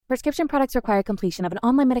Prescription products require completion of an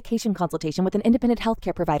online medication consultation with an independent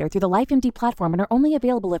healthcare provider through the LifeMD platform and are only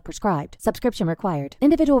available if prescribed. Subscription required.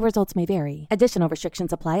 Individual results may vary. Additional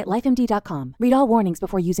restrictions apply at lifemd.com. Read all warnings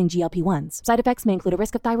before using GLP-1s. Side effects may include a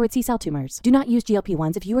risk of thyroid C-cell tumors. Do not use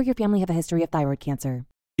GLP-1s if you or your family have a history of thyroid cancer.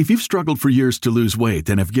 If you've struggled for years to lose weight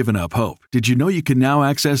and have given up hope, did you know you can now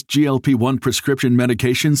access GLP-1 prescription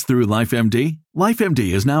medications through LifeMD?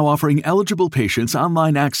 LifeMD is now offering eligible patients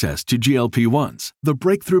online access to GLP-1s, the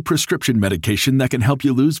breakthrough prescription medication that can help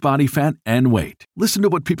you lose body fat and weight. Listen to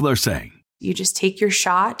what people are saying. You just take your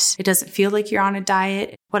shot. It doesn't feel like you're on a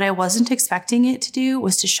diet. What I wasn't expecting it to do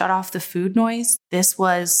was to shut off the food noise. This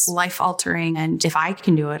was life-altering, and if I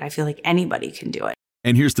can do it, I feel like anybody can do it.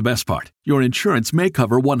 And here's the best part. Your insurance may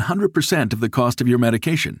cover 100% of the cost of your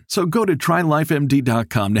medication. So go to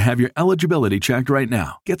TryLifeMD.com to have your eligibility checked right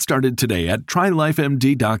now. Get started today at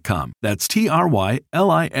TryLifeMD.com. That's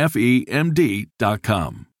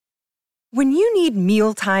TryLifeMD.com. When you need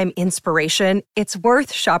mealtime inspiration, it's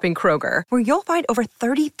worth shopping Kroger, where you'll find over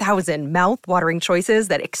 30,000 mouth-watering choices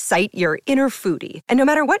that excite your inner foodie. And no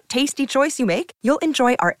matter what tasty choice you make, you'll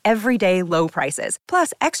enjoy our everyday low prices,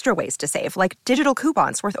 plus extra ways to save, like digital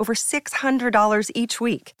coupons worth over $600 each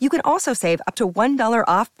week. You can also save up to $1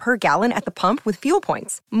 off per gallon at the pump with fuel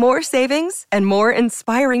points. More savings and more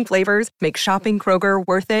inspiring flavors make shopping Kroger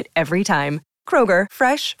worth it every time. Kroger,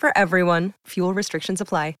 fresh for everyone. Fuel restrictions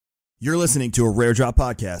apply. You're listening to a Rare Drop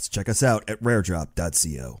podcast. Check us out at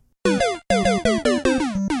raredrop.co.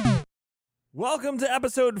 Welcome to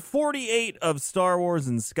episode 48 of Star Wars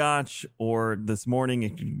and Scotch, or this morning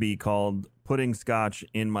it could be called Putting Scotch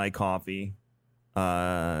in My Coffee.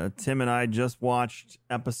 Tim and I just watched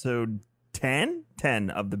episode 10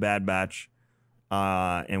 of The Bad Batch,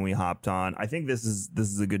 and we hopped on. I think this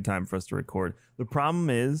is a good time for us to record. The problem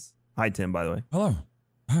is, hi Tim, by the way. Hello.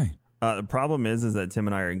 Hi. The problem is that Tim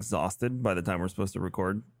and I are exhausted by the time we're supposed to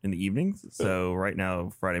record in the evenings. So right now,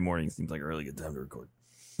 Friday morning seems like a really good time to record.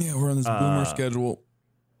 Yeah, we're on this boomer schedule.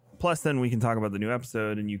 Plus, then we can talk about the new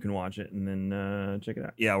episode, and you can watch it and then check it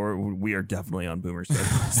out. Yeah, we are definitely on boomer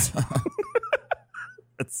schedules.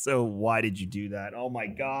 So why did you do that? Oh my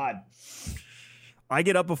God! I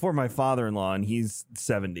get up before my father-in-law, and he's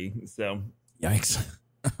 70. So yikes!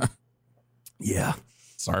 Yeah,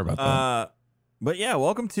 sorry about that. But yeah,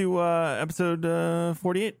 welcome to episode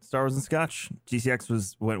 48, Star Wars and Scotch.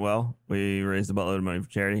 GCX went well. We raised a buttload of money for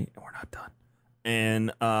charity, and we're not done.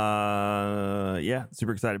 And yeah,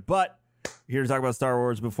 super excited. But here to talk about Star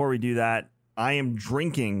Wars. Before we do that, I am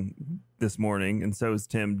drinking this morning, and so is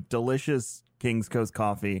Tim, delicious King's Coast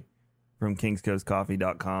coffee from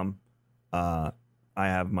kingscoastcoffee.com. I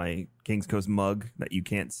have my King's Coast mug that you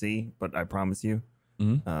can't see, but I promise you.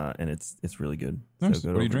 Mm-hmm. And it's really good. Nice.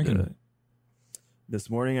 So what are you drinking? This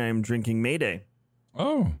morning, I am drinking Mayday.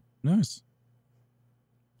 Oh, nice.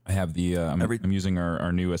 I have the, I'm using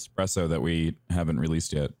our new espresso that we haven't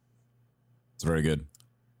released yet. It's very good.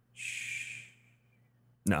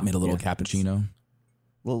 No. Made a little cappuccino.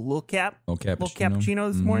 Little cappuccino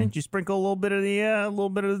this morning. Did you sprinkle a little bit of the,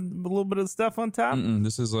 little bit of stuff on top?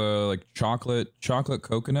 This is like chocolate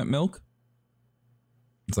coconut milk.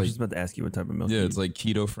 It's I was like, just about to ask you what type of milk. Yeah, it's like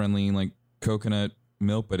keto friendly, like coconut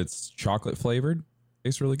milk, but it's chocolate flavored.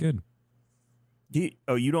 Tastes really good. You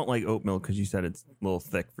don't like oat milk because you said it's a little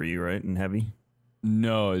thick for you, right? And heavy?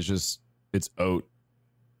 No, it's oat.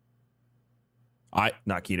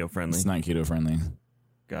 Not keto friendly. It's not keto friendly.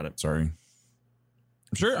 Got it. Sorry.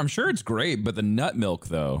 I'm sure it's great, but the nut milk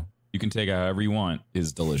though, you can take however you want,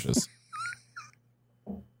 is delicious.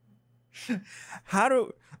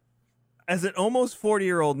 As an almost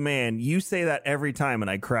 40-year-old man, you say that every time and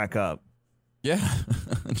I crack up. Yeah.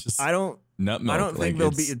 Nut milk. I don't think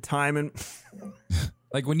there'll be a time in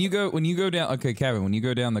like when you go down. Okay, Kevin, when you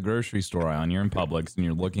go down the grocery store aisle and you're in Publix and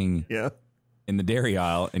you're looking in the dairy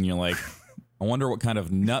aisle and you're like, I wonder what kind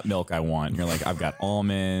of nut milk I want. And you're like, I've got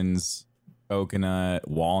almonds, coconut,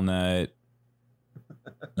 walnut.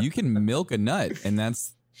 You can milk a nut, and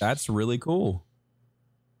that's really cool.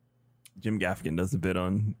 Jim Gaffigan does a bit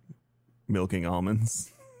on milking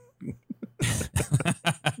almonds.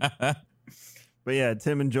 But yeah,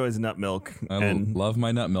 Tim enjoys nut milk. I love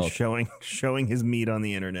my nut milk. Showing his meat on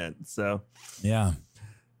the internet. So yeah.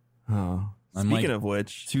 Oh, speaking of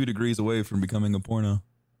which, 2 degrees away from becoming a porno.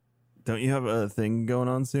 Don't you have a thing going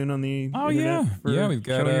on soon on the internet? Yeah, we've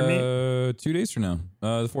got 2 days from now,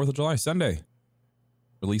 the 4th of July, Sunday,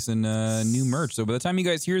 releasing new merch. So by the time you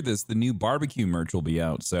guys hear this, the new barbecue merch will be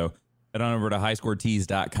out. So head on over to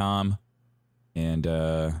highscoretees.com and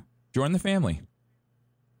join the family.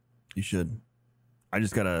 You should. I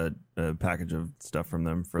just got a package of stuff from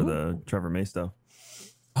them for the Trevor May stuff.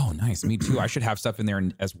 Oh, nice. Me too. I should have stuff in there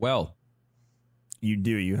as well. You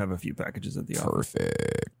do. You have a few packages at the office.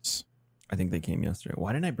 Perfect. I think they came yesterday.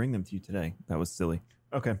 Why didn't I bring them to you today? That was silly.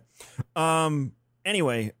 Okay.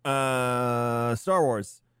 Anyway, Star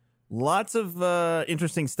Wars. Lots of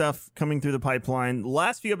interesting stuff coming through the pipeline.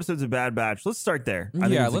 Last few episodes of Bad Batch. Let's start there. I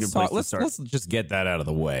think it's a good place to start. Let's just get that out of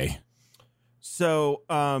the way. So,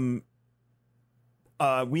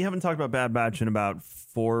 we haven't talked about Bad Batch in about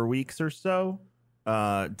 4 weeks or so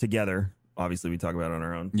together. Obviously, we talk about it on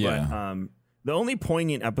our own. Yeah. But, the only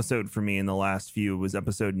poignant episode for me in the last few was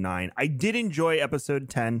episode 9. I did enjoy episode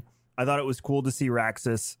 10. I thought it was cool to see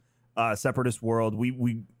Raxus, Separatist World.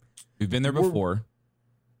 We've been there before.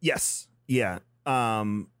 Yes. Yeah.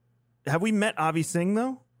 Have we met Avi Singh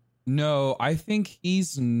though? No, I think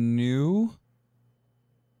he's new.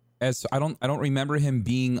 As I don't remember him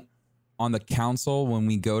being on the council when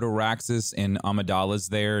we go to Raxus and Amidala's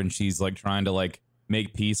there and she's like trying to like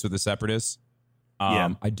make peace with the Separatists.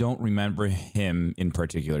 I don't remember him in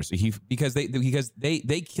particular. So because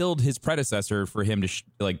they killed his predecessor for him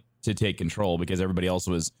to take control because everybody else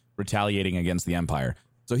was retaliating against the Empire.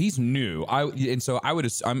 So he's new. I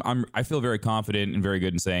feel very confident and very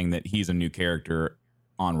good in saying that he's a new character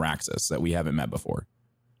on Raxus that we haven't met before.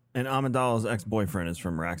 And Amidala's ex-boyfriend is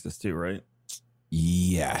from Raxus too, right?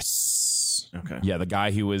 Yes. Okay. Yeah, the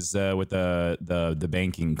guy who was with the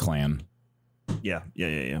banking clan. Yeah.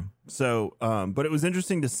 So, but it was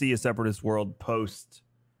interesting to see a Separatist World post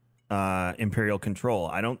Imperial control.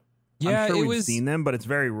 I'm sure we've seen them, but it's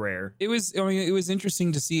very rare. It was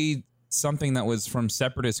interesting to see something that was from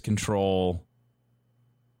Separatist control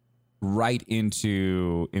right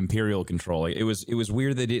into Imperial control. It was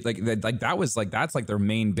weird that that's their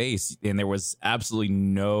main base, and there was absolutely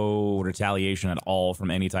no retaliation at all from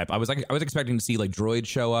any type. I was expecting to see like droids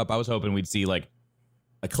show up. I was hoping we'd see like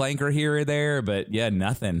a clanker here or there, but yeah,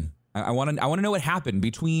 nothing. I want to know what happened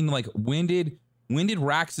between like when did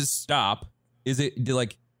Raxus stop? Is it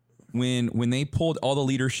like when they pulled all the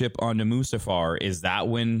leadership onto Mustafar? Is that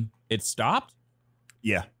when it stopped?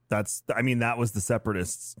 Yeah, that was the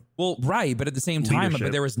Separatists. Well, right, but at the same time,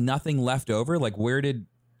 but there was nothing left over. Like where's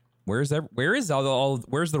the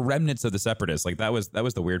remnants of the Separatists? Like that was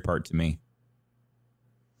the weird part to me.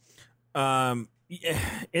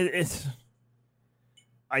 It's.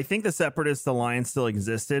 I think the Separatist Alliance still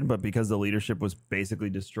existed, but because the leadership was basically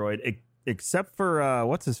destroyed, except for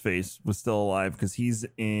what's his face was still alive because he's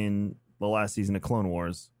in the last season of Clone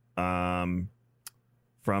Wars, from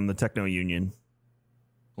the Techno Union.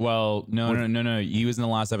 Well, no. He was in the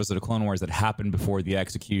last episode of Clone Wars that happened before the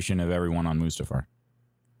execution of everyone on Mustafar.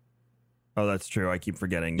 Oh, that's true. I keep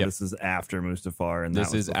forgetting. Yep. This is after Mustafar, and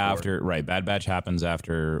this is before. After right. Bad Batch happens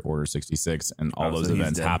after Order 66, and all those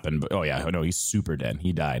events happen. But he's super dead.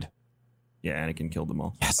 He died. Yeah, Anakin killed them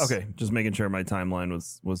all. Yes. Okay, just making sure my timeline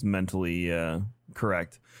was mentally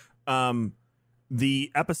correct.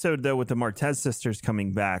 The episode though with the Martez sisters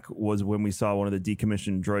coming back was when we saw one of the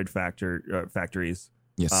decommissioned droid factories.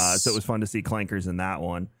 Yes. So it was fun to see clankers in that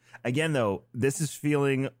one. Again, though, this is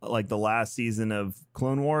feeling like the last season of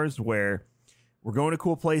Clone Wars where we're going to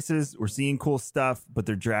cool places, we're seeing cool stuff, but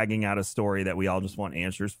they're dragging out a story that we all just want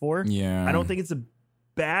answers for. Yeah. I don't think it's a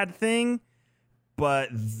bad thing, but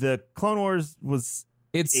the Clone Wars was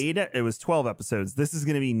 12 episodes. This is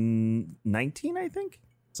going to be 19, I think.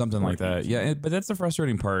 Something like that. Yeah, but that's the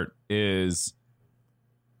frustrating part is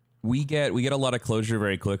we get a lot of closure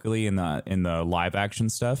very quickly in the live action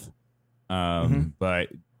stuff. But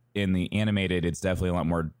in the animated, it's definitely a lot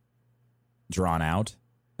more drawn out.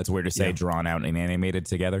 That's weird to say, drawn out and animated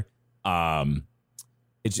together.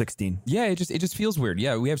 It's 16. Yeah, it just feels weird.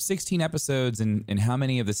 Yeah, we have 16 episodes, and how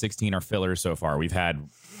many of the 16 are fillers so far? We've had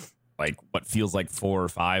like what feels like 4 or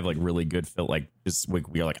 5 like really good we are like, this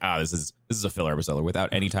is a filler episode without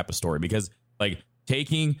any type of story, because like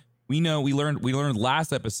we learned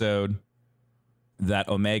last episode that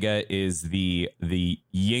Omega is the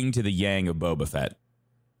yin to the yang of Boba Fett.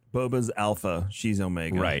 Boba's Alpha, she's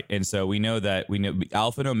Omega. Right. And so we know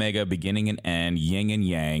Alpha and Omega, beginning and end, yin and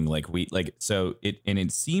yang.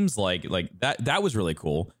 It seems like that was really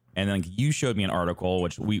cool. And then you showed me an article,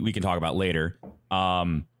 which we can talk about later.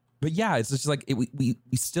 But yeah, it's just like we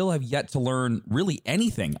still have yet to learn really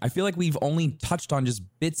anything. I feel like we've only touched on just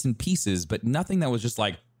bits and pieces, but nothing that was just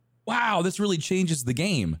like, wow, this really changes the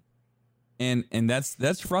game. And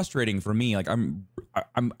that's frustrating for me. Like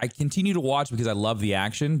I continue to watch because I love the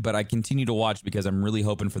action, but I continue to watch because I'm really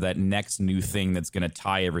hoping for that next new thing that's going to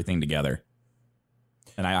tie everything together.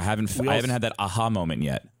 And I haven't had that aha moment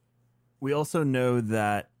yet. We also know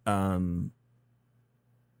that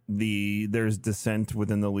there's dissent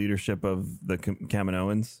within the leadership of the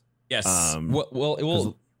Kaminoans. Yes.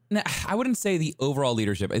 Well, I wouldn't say the overall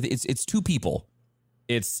leadership. It's two people.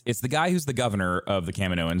 It's the guy who's the governor of the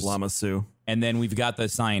Kaminoans, Lama Su, and then we've got the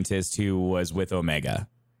scientist who was with Omega,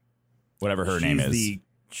 whatever her name is.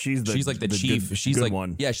 She's like the chief. She's good like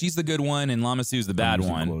one. Yeah, she's the good one, and Lama Su's the bad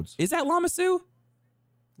one. Quotes. Is that Lama Su?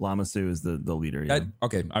 Lama Su is the leader. Yeah.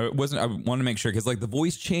 Okay, I wanted to make sure because like the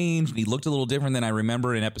voice changed and he looked a little different than I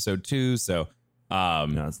remember in episode 2. So,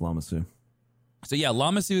 no, it's Lama Su. So yeah,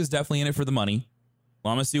 Lama Su is definitely in it for the money.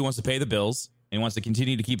 Lama Su wants to pay the bills and wants to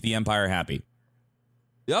continue to keep the Empire happy.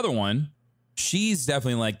 The other one, she's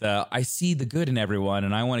definitely like I see the good in everyone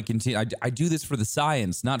and I want to continue. I do this for the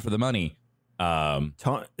science, not for the money.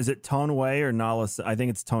 Is it Tonway or Nala? I think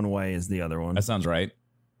it's Tonway is the other one. That sounds right.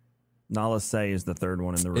 Nala Se is the third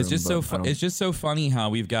one in the room. It's just it's just so funny how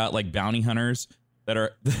we've got like bounty hunters that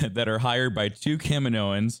are that are hired by two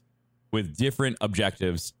Kaminoans with different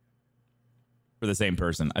objectives for the same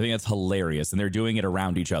person. I think that's hilarious, and they're doing it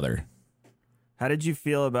around each other. How did you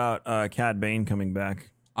feel about Cad Bane coming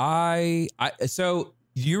back? So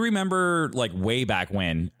you remember like way back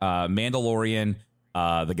when Mandalorian,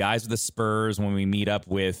 the guys with the spurs, when we meet up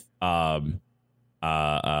with what's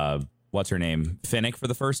her name, Finnick for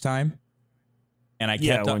the first time, and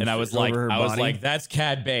I was like, that's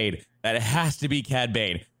Cad Bane. That has to be Cad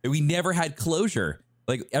Bane. We never had closure.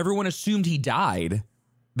 Like everyone assumed he died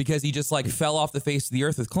because he just like fell off the face of the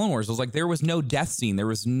earth with Clone Wars. I was like, there was no death scene. There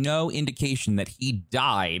was no indication that he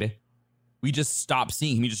died. We just stopped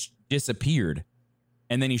seeing him. He just disappeared.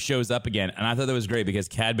 And then he shows up again. And I thought that was great because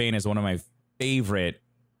Cad Bane is one of my favorite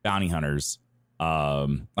bounty hunters.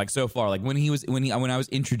 Like so far, like when I was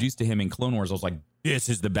introduced to him in Clone Wars, I was like, this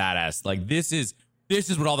is the badass. Like this is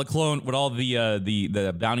what all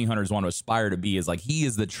the bounty hunters want to aspire to be, is like, he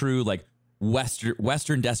is the true like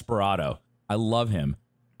Western desperado. I love him.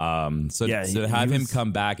 So to have him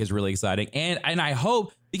come back is really exciting. And I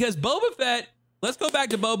hope, because Boba Fett, let's go back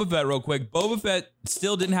to Boba Fett real quick. Boba Fett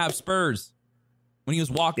still didn't have spurs when he was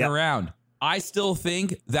walking around. I still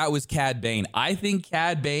think that was Cad Bane. I think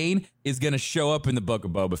Cad Bane is going to show up in the book of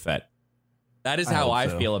Boba Fett. That is how I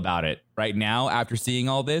feel about it right now after seeing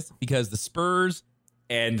all this, because the spurs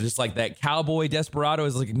and just like that cowboy desperado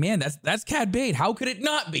is like, man, that's Cad Bane. How could it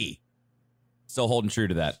not be? Still holding true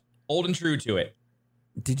to that. Holding true to it.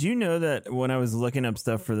 Did you know that when I was looking up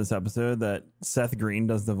stuff for this episode that Seth Green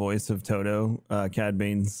does the voice of Toto, Cad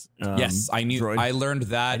Bane's yes, I knew. Droid? I learned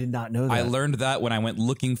that. I did not know that. I learned that when I went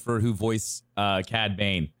looking for who voiced Cad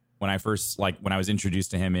Bane when I was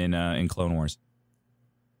introduced to him in Clone Wars.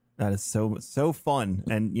 That is so fun.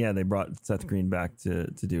 And yeah, they brought Seth Green back to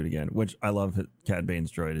do it again, which I love. Cad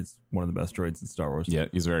Bane's droid is one of the best droids in Star Wars. Yeah,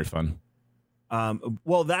 he's very fun.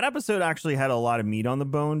 Well, that episode actually had a lot of meat on the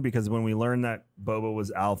bone, because when we learned that Boba was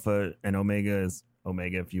Alpha and Omega is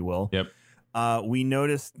Omega, if you will. Yep. We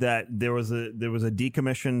noticed that there was a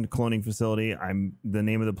decommissioned cloning facility. The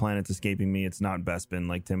name of the planet's escaping me. It's not Bespin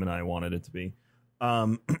like Tim and I wanted it to be.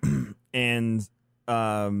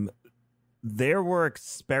 There were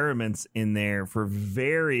experiments in there for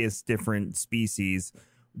various different species.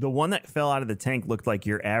 The one that fell out of the tank looked like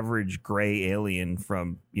your average gray alien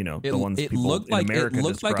from, the ones people in America describe. It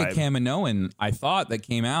looked like a Kaminoan, I thought, that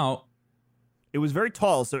came out. It was very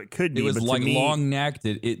tall, so it could be. It was like long-necked.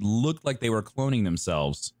 It looked like they were cloning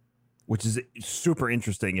themselves. Which is super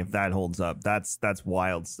interesting if that holds up. That's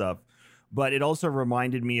wild stuff. But it also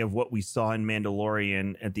reminded me of what we saw in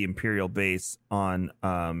Mandalorian at the Imperial base on...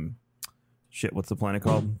 what's the planet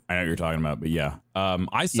called? I know what you're talking about, but yeah.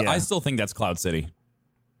 I still think that's Cloud City.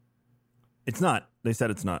 It's not. They said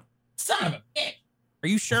it's not. Son of a bitch. Are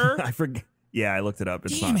you sure? I forget. Yeah, I looked it up.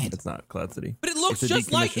 It's not Cloud City. But it looks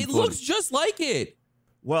just like it. Looks just like it.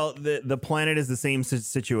 Well, the planet is the same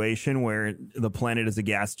situation where the planet is a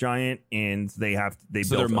gas giant, and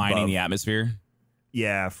they're mining the atmosphere.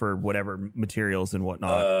 Yeah, for whatever materials and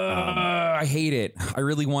whatnot. I hate it. I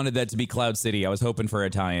really wanted that to be Cloud City. I was hoping for a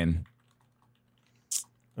tie-in.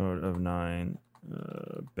 Of 9,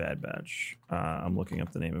 Bad Batch. I'm looking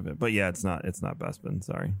up the name of it, but yeah, it's not Bespin.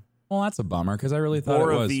 Sorry. Well, that's a bummer, because I really thought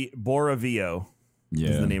it was Boravio. Yeah,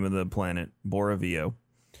 is the name of the planet. Boravio.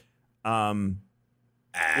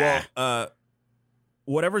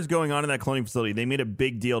 Whatever's going on in that cloning facility, they made a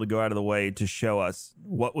big deal to go out of the way to show us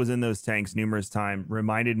what was in those tanks numerous times.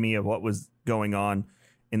 Reminded me of what was going on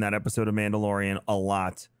in that episode of Mandalorian a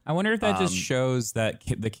lot. I wonder if that just shows that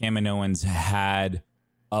the Kaminoans had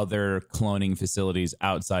other cloning facilities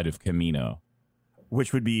outside of Kamino,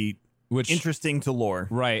 which would be interesting to lore,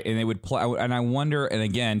 right? And they would play. And I wonder, and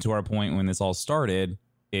again, to our point when this all started,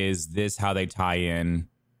 is this how they tie in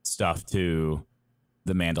stuff to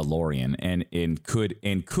the Mandalorian, and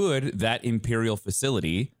could that Imperial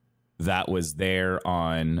facility that was there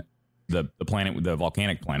on the planet, the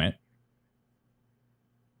volcanic planet,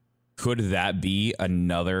 could that be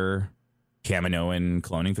another Kaminoan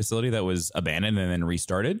cloning facility that was abandoned and then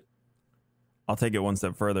restarted? I'll take it one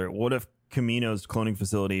step further. What if Kamino's cloning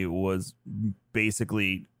facility was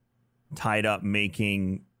basically tied up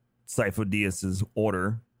making Sifo Dyas's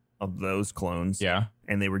order of those clones? Yeah.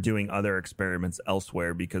 And they were doing other experiments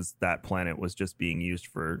elsewhere because that planet was just being used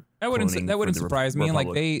for that wouldn't surprise me.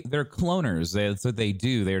 Like they're cloners. That's what they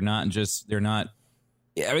do. They're not.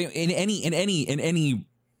 I mean, in any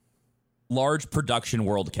large production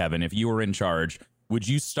world, Kevin, if you were in charge, would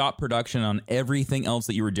you stop production on everything else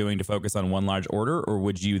that you were doing to focus on one large order, or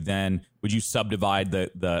would you subdivide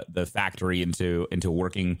the factory into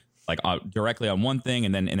working like directly on one thing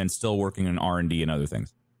and then still working on R&D and other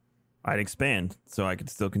things? I'd expand so I could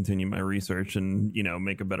still continue my research and,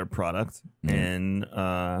 make a better product and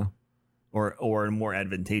or a more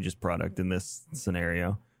advantageous product in this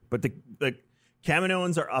scenario. But the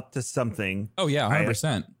Kaminoans are up to something. Oh yeah,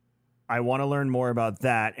 100%. I want to learn more about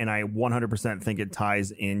that, and I 100% think it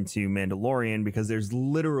ties into Mandalorian because there's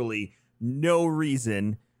literally no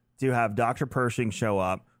reason to have Dr. Pershing show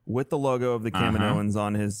up with the logo of the Kaminoans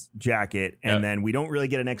on his jacket, and then we don't really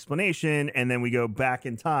get an explanation, and then we go back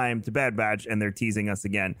in time to Bad Batch, and they're teasing us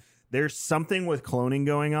again. There's something with cloning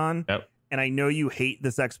going on, and I know you hate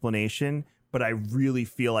this explanation, but I really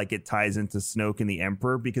feel like it ties into Snoke and the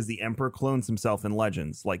Emperor because the Emperor clones himself in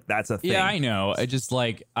Legends. Like, that's a thing. Yeah, I know. I just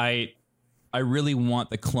I really want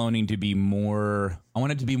the cloning to be more. I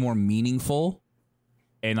want it to be more meaningful,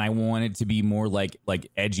 and I want it to be more like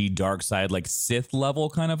edgy, dark side, like Sith level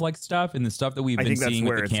kind of like stuff, and the stuff that we've been seeing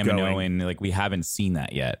with the Kamino, like we haven't seen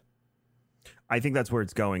that yet. I think that's where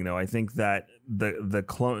it's going, though. I think that the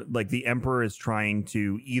clone, like the Emperor, is trying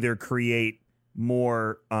to either create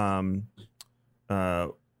more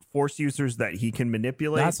Force users that he can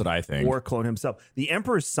manipulate. That's what I think. Or clone himself. The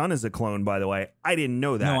Emperor's son is a clone, by the way. I didn't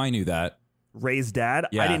know that. No, I knew that. Rey's dad?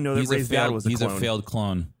 Yeah, I didn't know that Rey's dad was a clone. He's a failed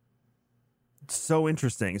clone. So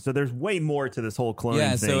interesting. So there's way more to this whole cloning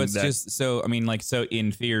thing. Yeah, so it's so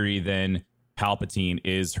in theory, then Palpatine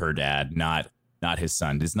is her dad, not his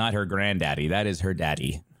son. It's not her granddaddy. That is her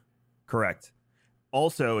daddy. Correct.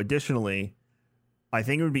 Also, additionally, I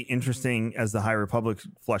think it would be interesting as the High Republic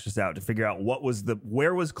fleshes out to figure out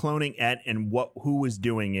where was cloning at and who was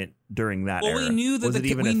doing it during that era. We knew that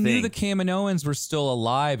the Kaminoans were still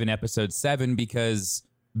alive in Episode 7 because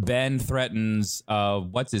Ben threatens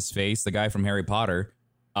what's his face, the guy from Harry Potter.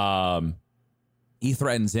 He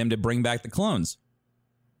threatens him to bring back the clones.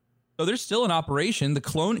 So there's still an operation. The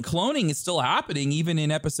cloning is still happening even in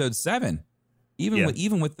Episode 7,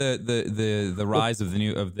 even with the rise of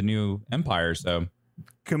the new Empire. So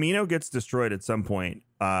Kamino gets destroyed at some point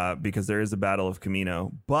because there is a Battle of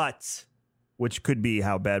Kamino, which could be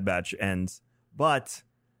how Bad Batch ends. But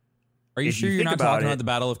are you sure you're not talking about the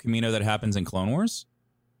Battle of Kamino that happens in Clone Wars?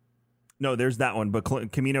 No, there's that one, but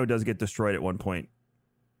Kamino does get destroyed at one point.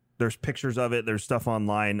 There's pictures of it. There's stuff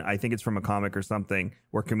online. I think it's from a comic or something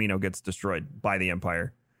where Kamino gets destroyed by the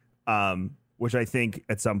Empire, which I think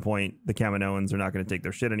at some point the Kaminoans are not going to take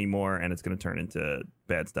their shit anymore, and it's going to turn into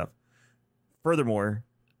bad stuff. Furthermore,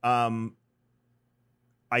 I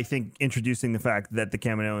think introducing the fact that the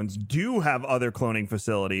Kaminoans do have other cloning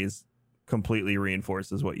facilities completely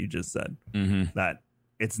reinforces what you just said. Mm-hmm. That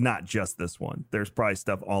it's not just this one. There's probably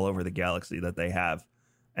stuff all over the galaxy that they have,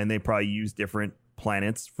 and they probably use different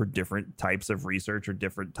planets for different types of research or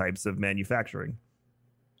different types of manufacturing.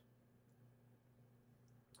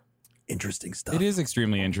 Interesting stuff. It is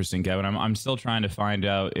extremely interesting, Kevin. I'm still trying to find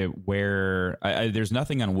out where there's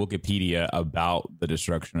nothing on Wikipedia about the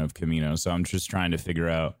destruction of Kamino, so I'm just trying to figure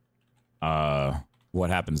out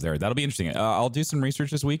what happens there. That'll be interesting. I'll do some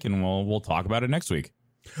research this week, and we'll talk about it next week.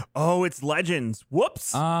 Oh, it's Legends.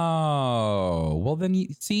 Whoops. Oh, well then,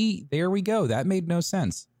 see, there we go. That made no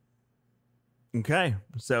sense. Okay,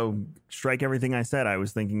 so strike everything I said. I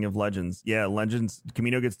was thinking of Legends. Yeah, Legends.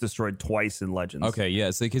 Kamino gets destroyed twice in Legends. Okay, yeah.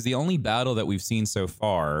 So because the only battle that we've seen so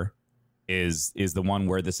far is the one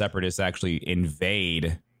where the Separatists actually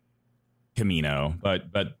invade Kamino,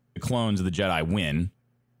 but the clones of the Jedi win.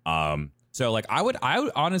 So like I would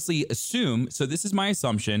honestly assume. So this is my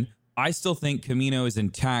assumption. I still think Kamino is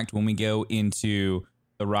intact when we go into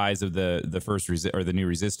the rise of the first or the new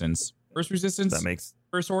resistance. First resistance. That makes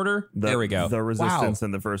First Order. There we go. The Resistance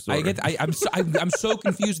and the First Order. I'm so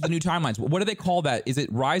confused with the new timelines. What do they call that? Is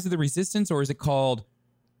it Rise of the Resistance or is it called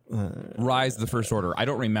Rise of the First Order. I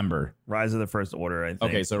don't remember. Rise of the First Order, I think.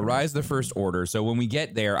 Okay, so Rise of the First Order. So when we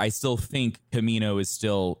get there, I still think Camino is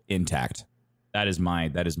still intact. That is my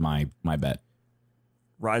bet.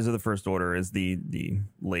 Rise of the First Order is the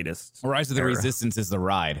latest. Rise of the Resistance is the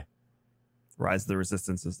ride. Rise of the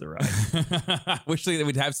Resistance is the ride. I wish they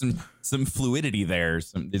would have some fluidity there.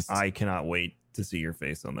 I cannot wait to see your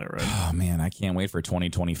face on that ride. Oh man, I can't wait for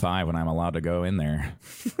 2025 when I'm allowed to go in there.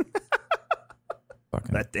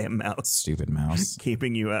 Fucking that damn mouse. Stupid mouse.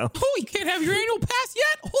 Keeping you out. Oh, you can't have your annual pass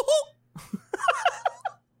yet?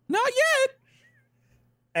 Not yet.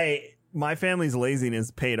 Hey, my family's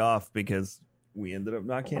laziness paid off because we ended up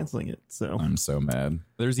not canceling it. So I'm so mad.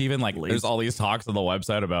 There's even there's all these talks on the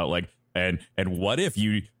website about and what if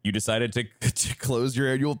you decided to close your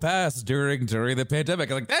annual pass during the pandemic?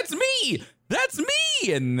 I'm like, that's me.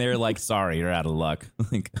 And they're like, sorry, you're out of luck.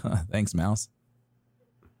 Like, thanks, mouse.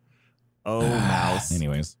 Oh, mouse.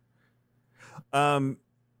 Anyways. Yeah,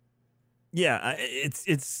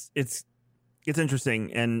 it's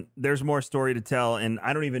interesting, and there's more story to tell, and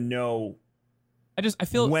I don't even know. I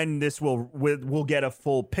feel when this we'll get a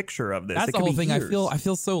full picture of this. That's the whole thing. Years. I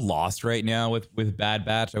feel so lost right now with Bad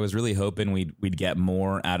Batch. I was really hoping we'd get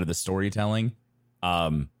more out of the storytelling.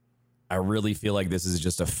 I really feel like this is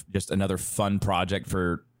just another fun project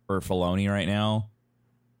for Filoni right now.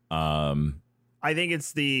 I think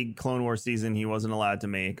it's the Clone Wars season he wasn't allowed to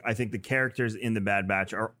make. I think the characters in the Bad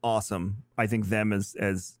Batch are awesome. I think them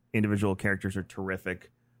as individual characters are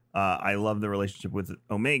terrific. I love the relationship with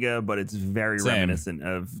Omega, but it's very reminiscent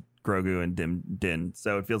of Grogu and Din.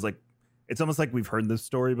 So it feels like it's almost like we've heard this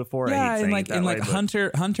story before. Yeah, I hate saying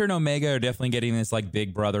Hunter and Omega are definitely getting this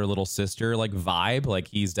big brother, little sister vibe. Like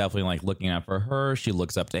he's definitely looking out for her. She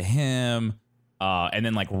looks up to him. And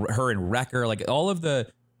then her and Wrecker, all of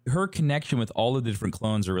her connection with all of the different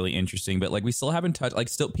clones are really interesting. But we still haven't touched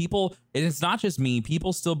still people. And it's not just me.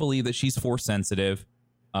 People still believe that she's Force sensitive.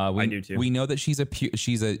 I do too. We know that she's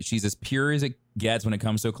as pure as it gets when it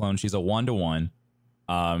comes to a clone. She's a 1-to-1,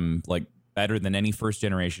 better than any first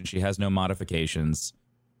generation. She has no modifications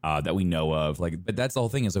that we know of. But that's the whole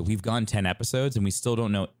thing is we've gone 10 episodes and we still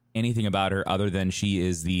don't know anything about her other than she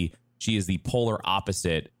is the polar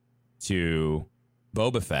opposite to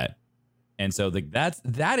Boba Fett, and so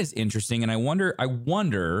that is interesting. And I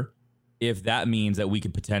wonder if that means that we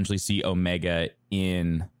could potentially see Omega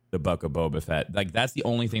in the Book of Boba Fett. That's the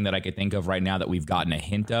only thing that I could think of right now that we've gotten a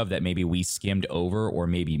hint of that maybe we skimmed over or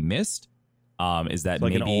maybe missed. Is that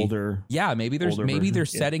maybe an older? Yeah, maybe they're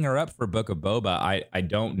setting her up for Book of Boba. I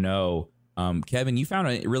don't know. Kevin, you found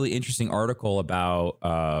a really interesting article about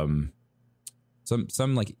some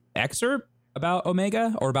excerpt about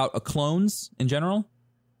Omega or about clones in general.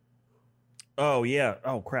 Oh yeah.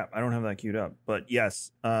 Oh crap. I don't have that queued up. But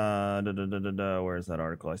yes. Where's that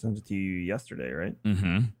article? I sent it to you yesterday, right?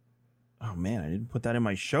 Mm-hmm. Oh man, I didn't put that in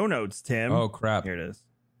my show notes, Tim. Oh crap. Here it is.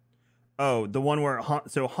 Oh, the one where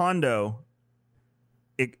Hondo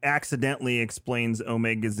accidentally explains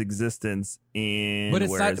Omega's existence in. But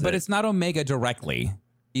it's not Omega directly.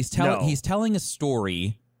 He's telling a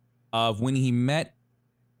story of when he met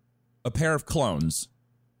a pair of clones.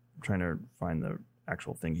 I'm trying to find the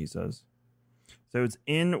actual thing he says. So it's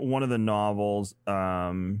in one of the novels.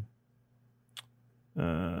 It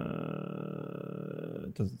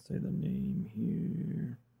doesn't say the name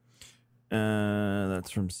here. That's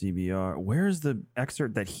from CBR. Where's the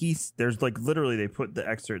excerpt that there's literally they put the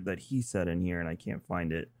excerpt that he said in here and I can't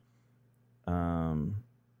find it.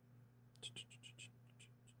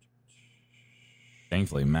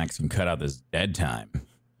 Thankfully, Max can cut out this dead time.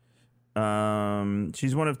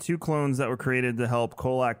 She's one of 2 clones that were created to help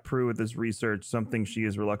Kolak Prue with his research, something she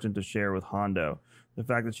is reluctant to share with Hondo. The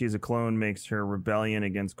fact that she's a clone makes her rebellion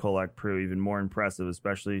against Kolak Prue even more impressive,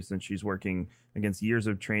 especially since she's working against years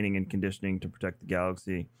of training and conditioning to protect the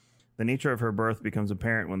galaxy. The nature of her birth becomes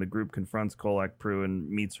apparent when the group confronts Kolak Prue and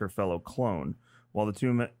meets her fellow clone. While the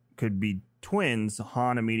 2 could be twins,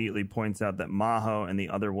 Han immediately points out that Maho and the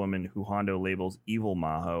other woman who Hondo labels Evil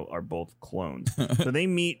Maho are both clones. So they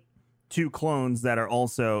meet 2 clones that are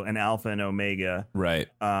also an Alpha and Omega. Right.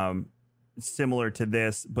 Similar to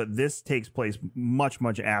this, but this takes place much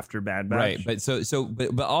after Bad Batch. Right, but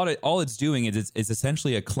all it's doing is it's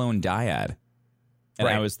essentially a clone dyad. And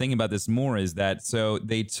right. I was thinking about this more is that so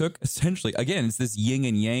they took essentially again it's this yin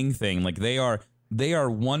and yang thing. They are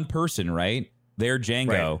one person, right? They're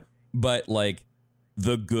Jango, right. But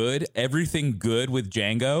everything good with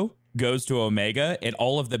Jango goes to Omega, and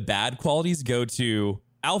all of the bad qualities go to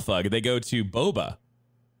Alpha. They go to Boba.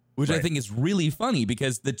 Which right. I think is really funny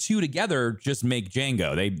because the 2 together just make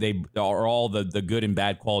Jango. They are all the good and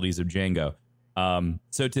bad qualities of Jango.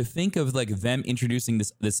 So to think of like them introducing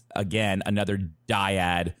this again, another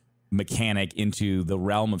dyad mechanic into the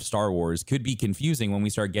realm of Star Wars could be confusing when we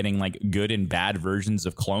start getting like good and bad versions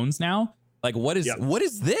of clones now. Like what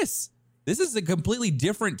is this? This is a completely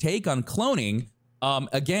different take on cloning.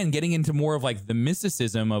 Again, getting into more of like the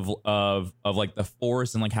mysticism of like the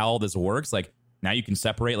Force and like how all this works. Like now you can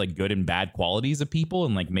separate like good and bad qualities of people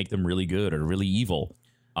and like make them really good or really evil.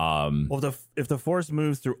 Well, if the Force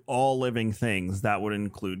moves through all living things, that would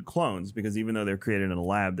include clones, because even though they're created in a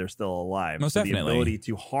lab, they're still alive. Most definitely. The ability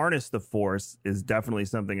to harness the Force is definitely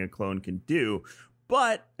something a clone can do.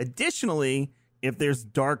 But additionally, if there's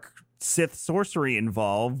dark Sith sorcery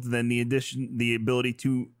involved, then the ability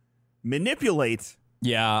to manipulate.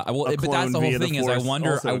 Yeah, well, but that's the whole thing. Is I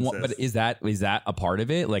wonder, but is that a part of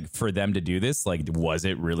it? Like for them to do this, like was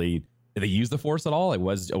it really? Did they use the Force at all? Like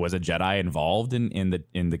was a Jedi involved in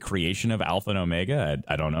the creation of Alpha and Omega?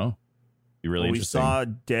 I don't know. Be really interesting. We saw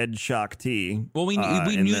dead Shaak Ti. Well, we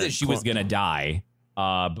knew that she was gonna die,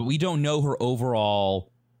 but we don't know her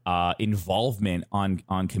overall involvement on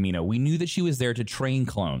Kamino. We knew that she was there to train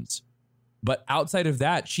clones. But outside of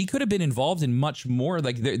that, she could have been involved in much more.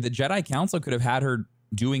 Like the Jedi Council could have had her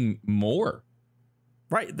doing more.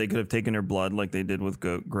 Right. They could have taken her blood like they did with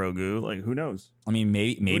Grogu. Like, who knows? I mean,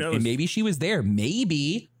 maybe she was there.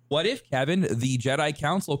 Maybe. What if, Kevin, the Jedi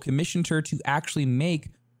Council commissioned her to actually make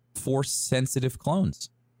Force-sensitive clones?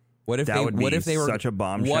 What if they were such a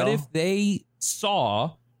bombshell? What if they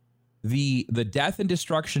saw the death and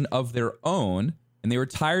destruction of their own, and they were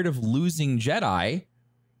tired of losing Jedi?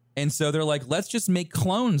 And so they're like, let's just make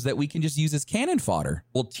clones that we can just use as cannon fodder.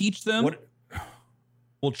 We'll teach them.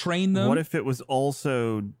 We'll train them. What if it was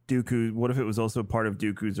also Dooku? What if it was also part of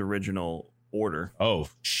Dooku's original order? Oh,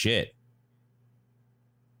 shit.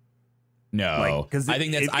 No, because I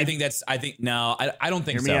don't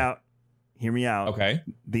think so. Hear me out. Okay.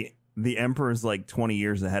 The Emperor's like 20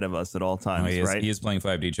 years ahead of us at all times, right? He is playing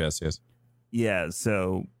 5D chess, yes. Yeah,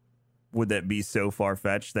 so would that be so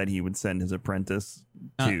far-fetched that he would send his apprentice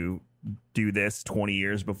to do this 20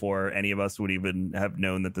 years before any of us would even have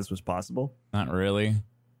known that this was possible? Not really.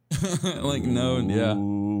 Like, no, yeah.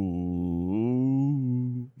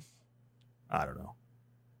 I don't know.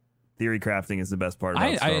 Theory crafting is the best part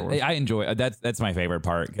about Star Wars. I enjoy it. That's my favorite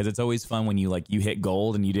part, because it's always fun when you hit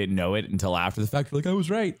gold and you didn't know it until after the fact. You're like, I was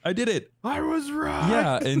right. I did it. I was right.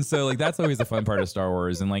 Yeah, and so like that's always the fun part of Star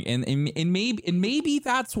Wars, and like and maybe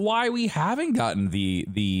that's why we haven't gotten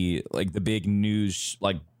the big news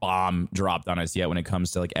like bomb dropped on us yet when it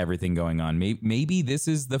comes to like everything going on. Maybe this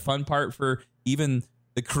is the fun part for even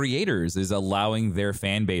the creators, is allowing their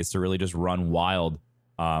fan base to really just run wild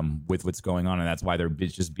with what's going on, and that's why they're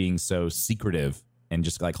just being so secretive and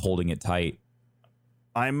just like holding it tight.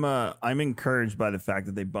 I'm encouraged by the fact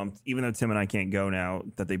that they bumped, even though Tim and I can't go now,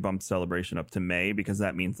 that they bumped Celebration up to May, because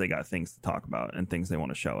that means they got things to talk about and things they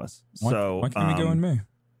want to show us. Why can't we go in May?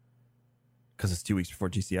 Because it's 2 weeks before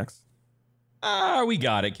GCX. We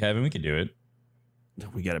got it, Kevin. We can do it.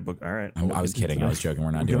 We got it booked. All right. I was kidding. I was joking.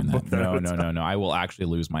 We're not doing that. No. I will actually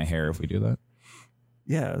lose my hair if we do that.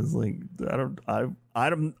 Yeah, it's like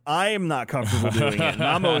I am not comfortable doing it. And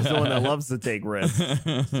I'm always the one that loves to take risks.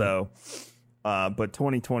 So, but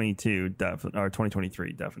 2022 or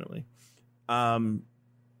 2023 definitely.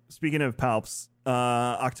 Speaking of Palps,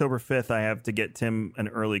 October 5th, I have to get Tim an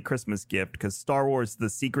early Christmas gift, because Star Wars: The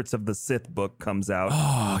Secrets of the Sith book comes out.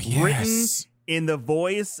 Oh, yes. Written in the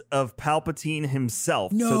voice of Palpatine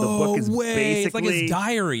himself. No so the book is way. basically It's like his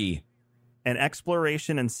diary. An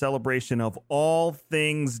exploration and celebration of all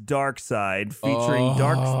things dark side, featuring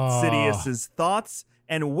Dark Sidious's thoughts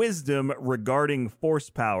and wisdom regarding Force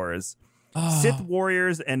powers, Sith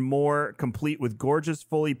warriors, and more, complete with gorgeous,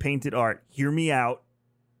 fully painted art. Hear me out.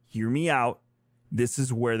 This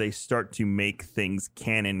is where they start to make things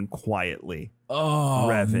canon quietly. Oh,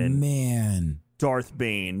 Revan, man. Darth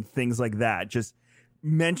Bane, things like that. Just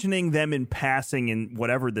mentioning them in passing in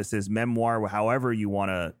whatever this is, memoir, however you want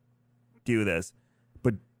to do this.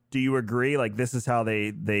 But do you agree? Like, this is how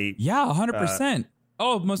they yeah, 100%.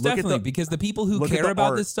 Most definitely, because the people who care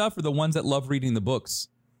about this stuff are the ones that love reading the books.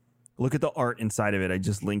 Look at the art inside of it. I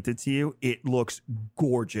just linked it to you. It looks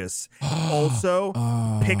gorgeous. Also,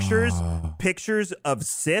 pictures of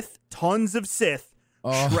Sith, tons of Sith,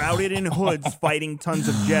 shrouded in hoods, fighting tons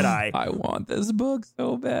of Jedi. I want this book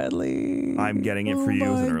so badly. I'm getting it for you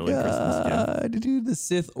as an early Christmas gift. Dude, the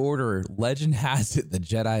Sith Order. Legend has it the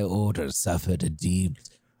Jedi Order suffered a deep.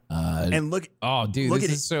 And look, dude, this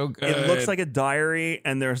is so good. It looks like a diary,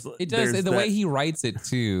 and there's the way he writes it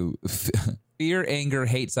too. Fear, anger,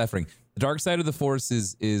 hate, suffering. The dark side of the Force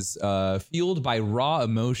is fueled by raw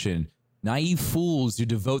emotion, Naive fools who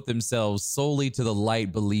devote themselves solely to the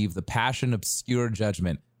light believe the passion obscure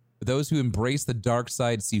judgment. But those who embrace the dark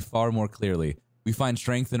side see far more clearly. We find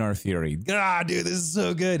strength in our theory. Ah, dude, this is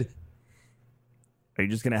so good. Are you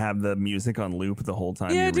just going to have the music on loop the whole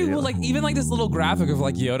time? Yeah, dude. Well, like, even like this little graphic of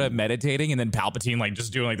like Yoda meditating and then Palpatine like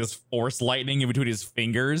just doing like this force lightning in between his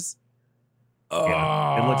fingers.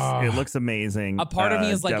 Yeah, it looks amazing. A part of me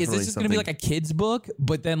is like, is this just going to be like a kid's book?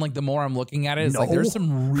 But then like the more I'm looking at it, it's like there's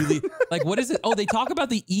some really like, what is it? Oh, they talk about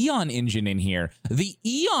the Eon engine in here. The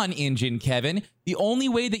Eon engine, Kevin. The only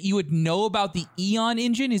way that you would know about the Eon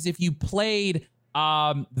engine is if you played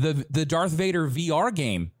the Darth Vader VR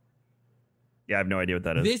game. Yeah, I have no idea what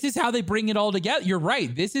that is. This is how they bring it all together. You're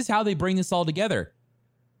right. This is how they bring this all together.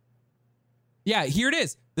 Yeah, here it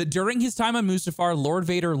is. That during his time on Mustafar, Lord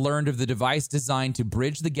Vader learned of the device designed to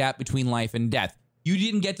bridge the gap between life and death. You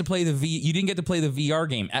didn't get to play the VR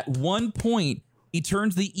game. At one point, he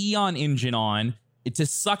turns the Eon engine on to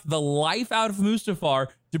suck the life out of Mustafar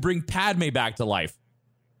to bring Padme back to life.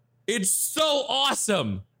 It's so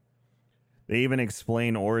awesome. They even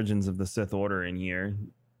explain origins of the Sith Order in here.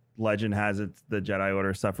 Legend has it the Jedi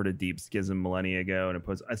Order suffered a deep schism millennia ago, and it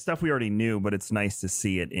puts stuff we already knew, but it's nice to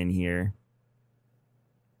see it in here.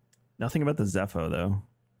 Nothing about the Zepho though.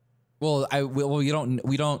 Well, we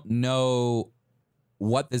don't know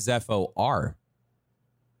what the Zepho are.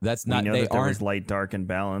 That's not. We know they that there aren't was light, dark, and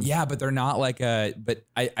balance. Yeah, but they're not like a. But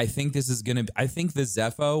I think this is gonna. I think the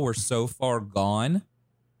Zepho were so far gone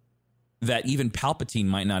that even Palpatine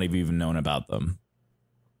might not have even known about them.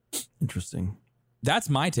 Interesting.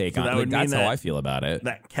 That's my take on it. Like, that's how I feel about it.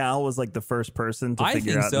 That Cal was like the first person to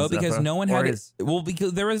figure out. I think so, the because Zepho. no one had it. Well,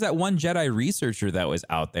 because there was that one Jedi researcher that was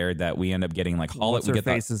out there that we end up getting like What's her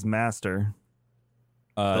face's master?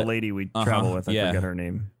 The lady we travel with. I forget her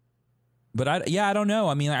name. But I don't know.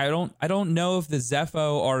 I mean, I don't know if the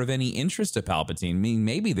Zepho are of any interest to Palpatine. I mean,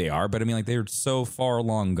 maybe they are, but I mean, like they're so far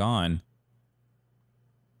long gone.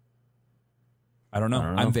 I don't know.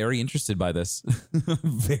 I'm very interested by this.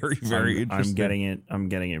 very interested. I'm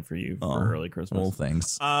getting it for you for early Christmas. Well,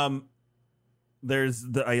 thanks. I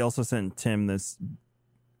also sent Tim this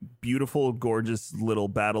beautiful, gorgeous little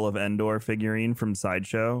Battle of Endor figurine from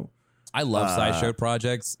Sideshow. I love Sideshow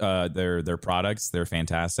projects. Their products, they're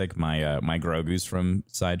fantastic. My Grogu's from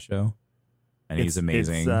Sideshow, and he's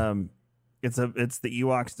amazing. It's the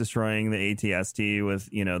Ewoks destroying the AT-ST with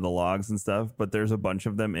the logs and stuff, but there's a bunch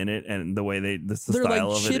of them in it, and the way they're style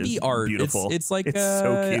like of it is art. Beautiful. It's like it's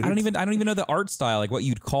so cute. I don't even know the art style, like what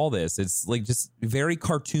you'd call this. It's like just very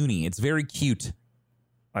cartoony. It's very cute.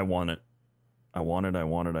 I want it. Did I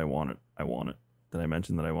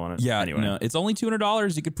mention that I want it? Yeah. Anyway, no, it's only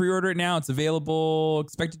 $200. You could pre-order it now. It's available.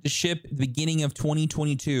 Expected to ship at the beginning of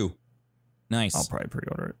 2022. Nice. I'll probably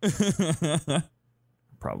pre-order it.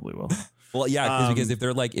 Probably will. Well, yeah, because if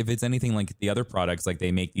it's anything like the other products, like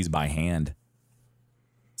they make these by hand.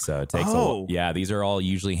 So it takes these are all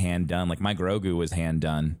usually hand done. Like my Grogu was hand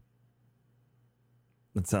done.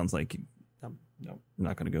 That sounds like no, I'm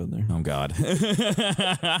not going to go there. Oh God.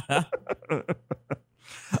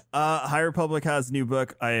 High Republic has a new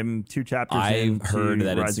book. I am 2 chapters in. I've heard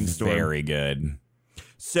that Rising it's Storm. very good.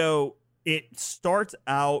 So it starts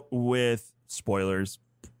out with spoilers.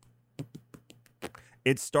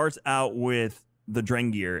 It starts out with the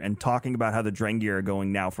Drengir and talking about how the Drengir are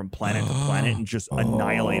going now from planet to planet and just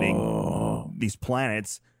annihilating these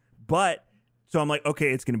planets. But so I'm like,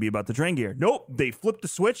 okay, it's going to be about the Drengir. Nope, they flipped the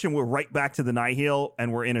switch and we're right back to the Nihil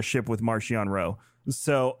and we're in a ship with Marchion Ro.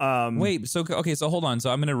 So wait, so hold on. So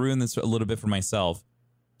I'm going to ruin this a little bit for myself.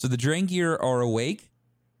 So the Drengir are awake?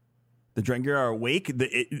 The Drengir are awake.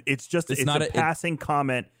 It's a passing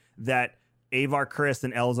comment that Avar Kriss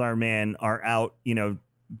and Elzar Mann are out,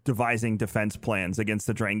 devising defense plans against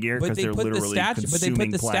the Drengir because they're literally consuming But they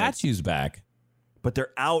put the planets. statues back. But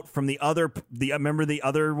they're out from remember the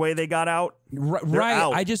other way they got out? Right.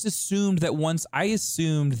 Out. I just assumed that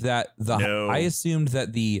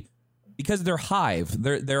because they're hive.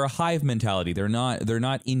 They're a hive mentality. They're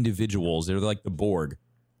not individuals. They're like the Borg.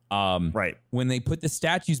 Right. When they put the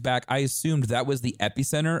statues back, I assumed that was the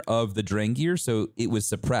epicenter of the Drengir, so it was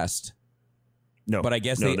suppressed. No, but I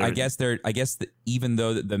guess even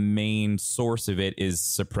though the main source of it is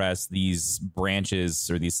suppressed, these branches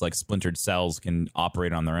or these like splintered cells can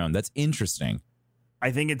operate on their own. That's interesting. I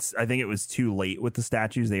think it was too late with the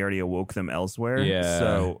statues. They already awoke them elsewhere. Yeah.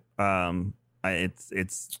 So they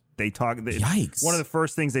talk. Yikes. One of the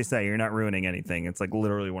first things they say, you're not ruining anything. It's like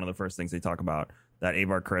literally one of the first things they talk about. That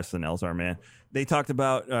Avar Kriss and Elzar Mann. They talked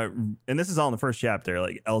about, and this is all in the first chapter.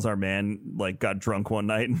 Like Elzar Mann, like got drunk one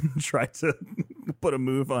night and tried to put a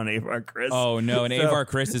move on Avar Chris. Oh no, and Avar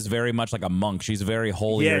Chris is very much like a monk. She's very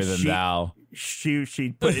holier than thou. She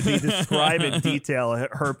put they describe in detail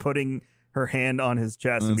her putting her hand on his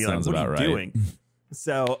chest and be like, "What are you doing?"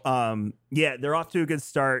 So they're off to a good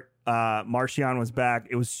start. Marchion was back.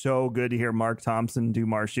 It was so good to hear Mark Thompson do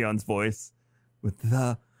Marchion's voice with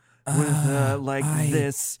I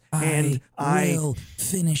will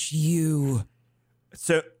finish you.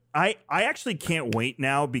 So I actually can't wait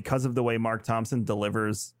now because of the way Mark Thompson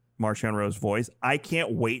delivers Marchion Ro's voice. I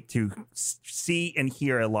can't wait to see and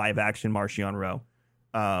hear a live action Marchion Ro.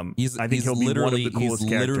 I think he'll be one of the coolest characters.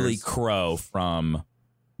 He's literally Crow from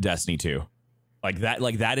Destiny 2. Like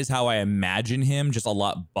that is how I imagine him, just a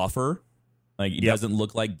lot buffer. Like he doesn't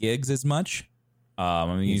look like Giggs as much. I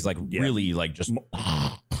mean, he's like really like just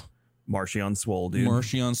Marchion swole, dude.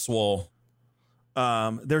 Marchion swole.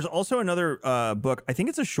 There's also another book. I think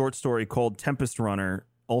it's a short story called Tempest Runner,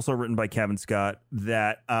 also written by Kevin Scott.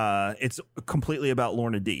 That it's completely about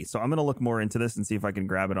Lorna D. So I'm gonna look more into this and see if I can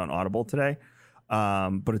grab it on Audible today.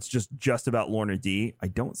 But it's just about Lorna D. I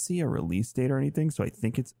don't see a release date or anything, so I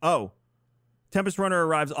think it's Tempest Runner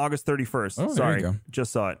arrives August 31st. Oh, sorry,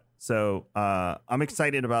 just saw it. So I'm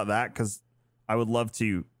excited about that because I would love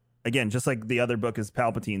to. Again, just like the other book is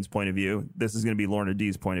Palpatine's point of view, this is going to be Lorna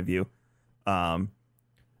D's point of view.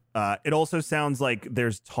 It also sounds like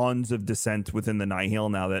there's tons of dissent within the Nihil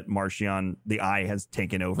now that Marchion, the Eye, has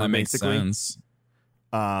taken over. That makes basically. Sense.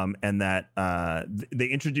 And that they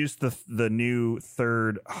introduced the new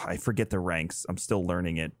third. I forget the ranks. I'm still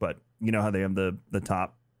learning it, but you know how they have the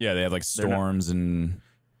top. Yeah, they have like storms and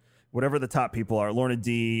whatever the top people are, Lorna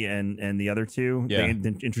D and the other two. Yeah.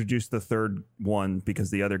 They introduced the third one because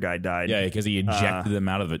the other guy died. Yeah, because he ejected them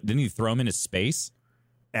out of it. Didn't he throw him into space?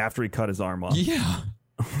 After he cut his arm off. Yeah.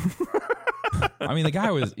 I mean, the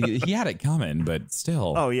guy he had it coming, but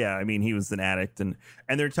still. Oh, yeah. I mean, he was an addict. And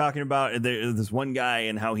they're talking about this one guy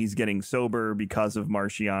and how he's getting sober because of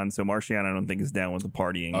Marchion. So Marchion, I don't think, is down with the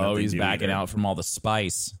partying. Oh, he's backing out from all the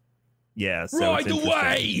spice. Yeah. So ride the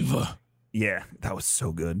wave. Yeah, that was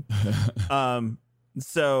so good.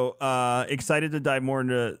 So excited to dive more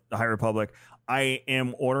into the High Republic. I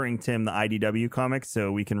am ordering Tim the IDW comics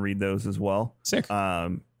so we can read those as well. Sick.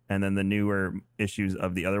 And then the newer issues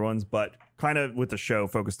of the other ones, but kind of with the show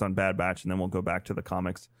focused on Bad Batch, and then we'll go back to the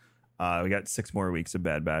comics. We got 6 more weeks of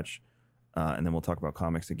Bad Batch, and then we'll talk about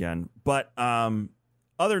comics again. But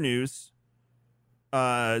other news,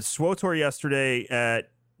 SWTOR yesterday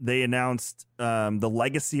they announced the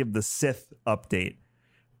Legacy of the Sith update.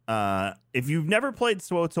 If you've never played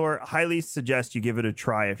SWTOR, highly suggest you give it a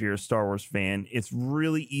try if you're a Star Wars fan. It's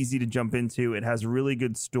really easy to jump into. It has really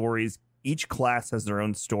good stories. Each class has their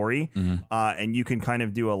own story, and you can kind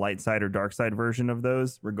of do a light side or dark side version of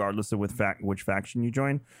those, regardless of which faction you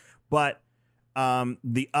join. But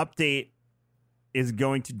the update is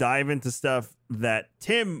going to dive into stuff that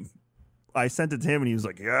I sent it to him, and he was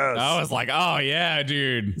like, yes. I was like, oh, yeah,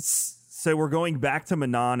 dude. So we're going back to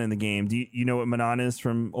Manon in the game. Do you know what Manon is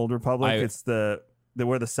from Old Republic? It's the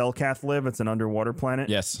where the Selkath live. It's an underwater planet.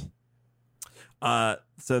 Yes.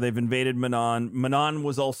 So they've invaded Manon. Manon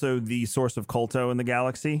was also the source of Kolto in the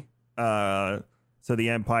galaxy. So the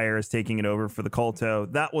Empire is taking it over for the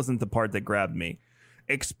Kolto. That wasn't the part that grabbed me.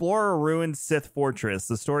 Explore a ruined Sith fortress.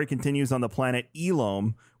 The story continues on the planet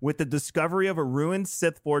Elome with the discovery of a ruined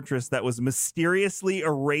Sith fortress that was mysteriously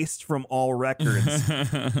erased from all records.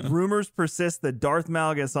 Rumors persist that Darth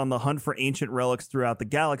Malgus, on the hunt for ancient relics throughout the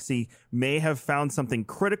galaxy, may have found something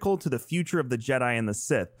critical to the future of the Jedi and the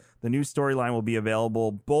Sith. The new storyline will be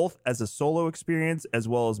available both as a solo experience as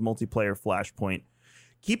well as multiplayer Flashpoint.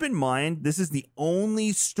 Keep in mind, this is the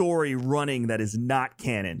only story running that is not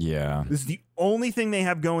canon. Yeah. This is the only thing they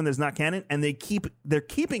have going that's not canon, and they're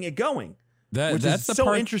keeping it going. That's is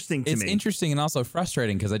so interesting to me. It's interesting and also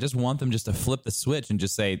frustrating because I just want them just to flip the switch and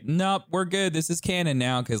just say, nope, we're good. This is canon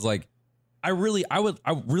now. Because like, I really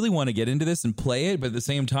want to get into this and play it, but at the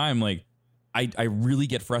same time, like, I really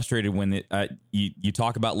get frustrated when you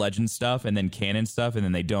talk about legend stuff and then canon stuff, and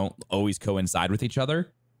then they don't always coincide with each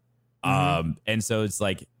other. And so it's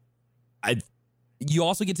like, you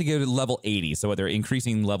also get to go to level 80. So they're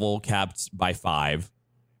increasing level capped by 5.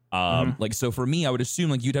 Like, so for me, I would assume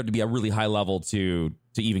like you'd have to be a really high level to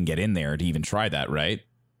even get in there, to even try that. Right.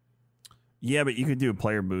 Yeah, but you could do a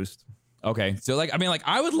player boost. Okay. So like, I mean, like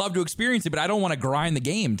I would love to experience it, but I don't want to grind the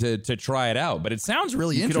game to try it out, but it sounds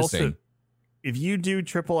really interesting. If you do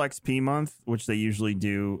triple XP month, which they usually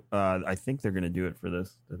do, I think they're going to do it for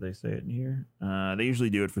this. Did they say it in here? They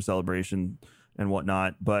usually do it for Celebration and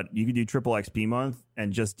whatnot. But you could do triple XP month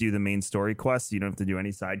and just do the main story quests. You don't have to do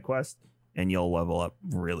any side quests. and you'll level up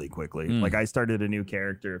really quickly. Like I started a new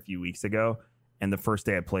character a few weeks ago, and the first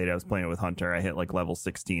day I played, I was playing it with Hunter. I hit like level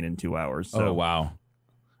 16 in 2 hours. So, oh, wow.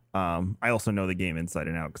 I also know the game inside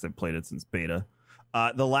and out because I've played it since beta.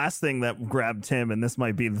 The last thing that grabbed Tim, and this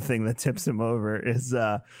might be the thing that tips him over, is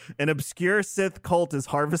an obscure Sith cult is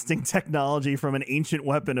harvesting technology from an ancient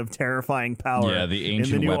weapon of terrifying power. Yeah, the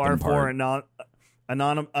ancient in the new weapon R4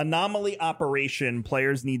 anomaly operation.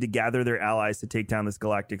 Players need to gather their allies to take down this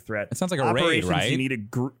galactic threat. It sounds like a raid, right? You need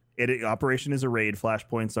operation is a raid.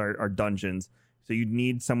 Flashpoints are dungeons, so you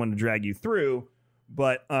need someone to drag you through.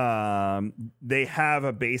 But they have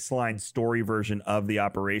a baseline story version of the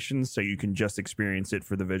operations, so you can just experience it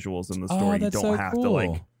for the visuals and the story. You don't have to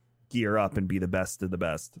like gear up and be the best of the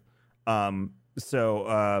best. Yeah, and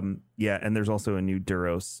there's also a new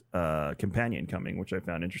Duros companion coming, which I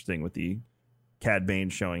found interesting with the Cad Bane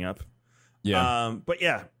showing up. Yeah. But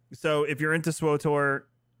yeah, so if you're into SWTOR,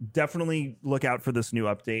 definitely look out for this new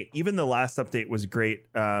update. Even the last update was great.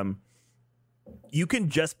 You can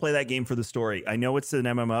just play that game for the story. I know it's an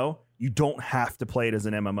MMO. You don't have to play it as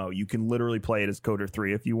an MMO. You can literally play it as Coder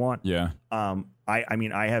 3 if you want. Yeah. I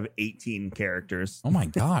mean, I have 18 characters. Oh my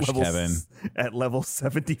gosh, Kevin. At level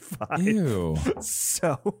 75. Ew.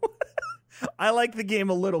 So I like the game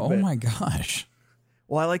a little bit. Oh my gosh.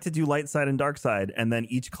 Well, I like to do light side and dark side, and then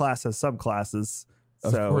each class has subclasses.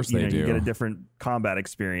 Of course they do. You get a different combat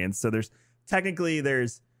experience. So there's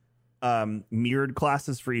mirrored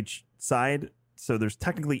classes for each side. So there's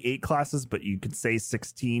technically 8 classes, but you could say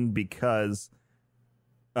 16 because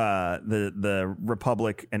the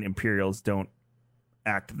Republic and Imperials don't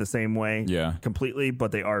act the same way completely,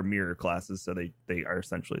 but they are mirror classes, so they are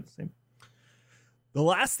essentially the same. The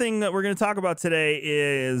last thing that we're going to talk about today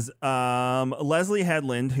is Leslie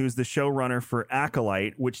Headland, who's the showrunner for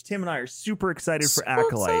Acolyte, which Tim and I are super excited for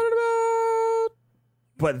Acolyte.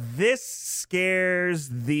 But this scares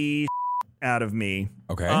the out of me.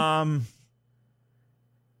 Okay.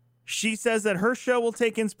 She says that her show will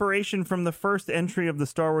take inspiration from the first entry of the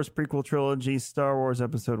Star Wars prequel trilogy, Star Wars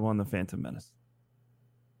Episode 1, The Phantom Menace.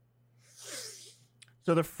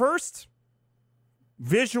 So the first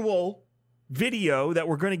video that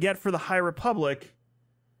we're going to get for the High Republic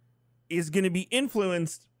is going to be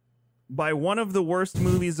influenced by one of the worst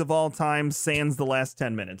movies of all time, sans the last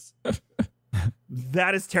 10 minutes.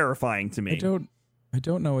 That is terrifying to me. I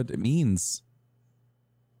don't know what it means.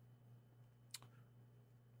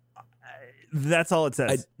 That's all it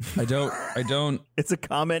says. I don't. It's a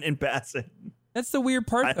comment in passing. That's the weird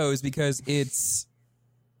part, though, is because it's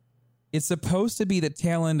supposed to be the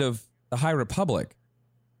tail end of the High Republic.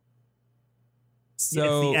 So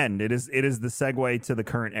it's the end. It is the segue to the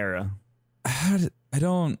current era. I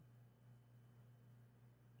don't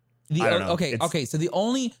know. Okay. So the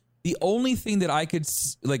only thing that I could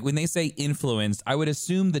like when they say influenced, I would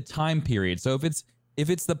assume the time period. So if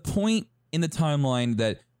it's the point in the timeline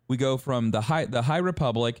that we go from the High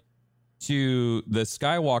Republic to the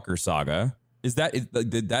Skywalker saga,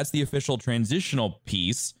 that's the official transitional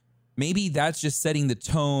piece. Maybe that's just setting the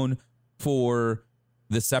tone for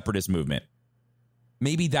the separatist movement.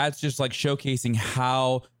 Maybe that's just like showcasing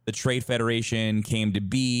how the Trade Federation came to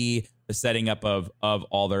be, the setting up of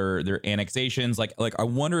all their annexations. Like I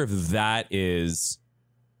wonder if that's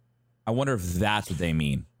what they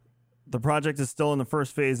mean. The project is still in the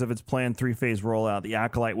first phase of its planned 3-phase rollout. The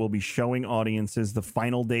Acolyte will be showing audiences the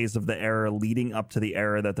final days of the era leading up to the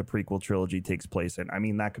era that the prequel trilogy takes place in. I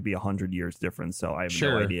mean, that could be 100 years difference, so I have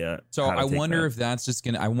no idea. So I wonder if that's just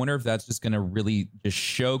gonna really just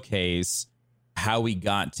showcase how we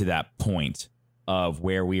got to that point of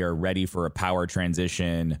where we are ready for a power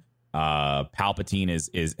transition. Palpatine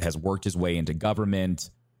has worked his way into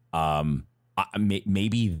government.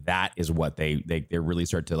 Maybe that is what they really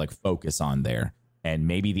start to like focus on there, and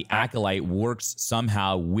maybe the Acolyte works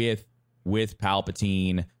somehow with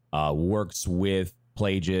Palpatine, works with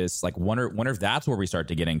Plagueis. Like wonder if that's where we start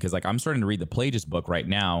to get in, because like I'm starting to read the Plagueis book right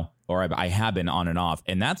now, or I have been on and off,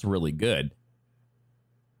 and that's really good.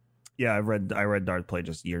 Yeah, I read Darth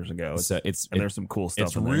Plagueis years ago. There's some cool stuff.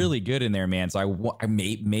 It's really good in there, man. So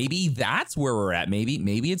maybe that's where we're at. Maybe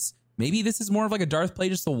this is more of like a Darth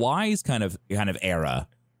Plagueis the Wise kind of era.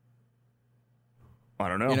 I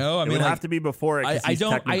don't know. You know, I mean, it would have to be before it. I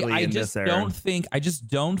just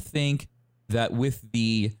don't think that with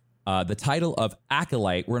the title of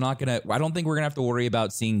Acolyte, I don't think we're gonna have to worry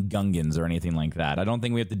about seeing Gungans or anything like that. I don't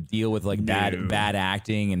think we have to deal with like bad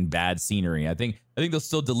acting and bad scenery. I think they'll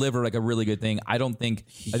still deliver like a really good thing. I think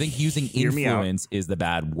using influence is the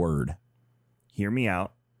bad word. Hear me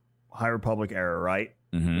out. High Republic era, right?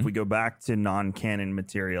 If we go back to non-canon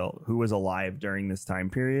material, who was alive during this time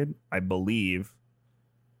period, I believe,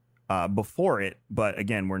 before it, but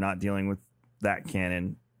again, we're not dealing with that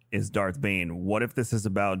canon, is Darth Bane. What if this is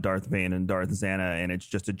about Darth Bane and Darth Xana, and it's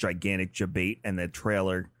just a gigantic debate, and the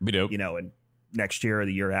trailer, you know, and next year or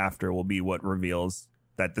the year after will be what reveals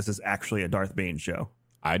that this is actually a Darth Bane show?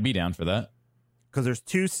 I'd be down for that. Because there's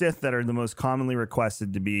 2 Sith that are the most commonly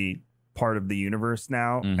requested to be part of the universe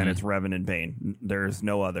now, and it's Revan and Bane. There's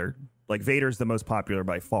no other. Like, Vader's the most popular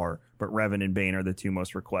by far, but Revan and Bane are the 2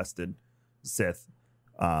 most requested Sith.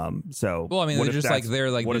 So, well, I mean, they're just like,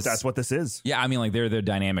 they're like, what if that's what this is? Yeah, I mean, like, they're the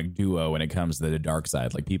dynamic duo when it comes to the dark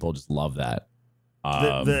side. Like, people just love that.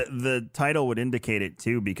 The title would indicate it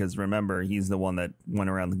too, because remember, he's the one that went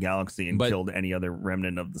around the galaxy and killed any other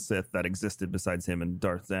remnant of the Sith that existed besides him and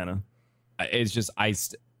Darth Xana. It's just,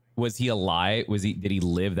 was he alive? Did he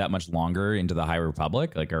live that much longer into the High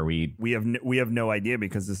Republic? Like, are we? We have no idea,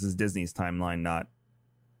 because this is Disney's timeline, not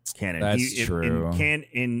canon. That's true.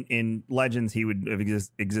 In Legends, he would have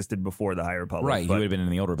existed before the High Republic. Right, he would have been in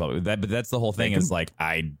the Old Republic. But that's the whole thing.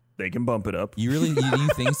 They can bump it up. You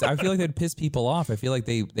think so? I feel like that'd piss people off. I feel like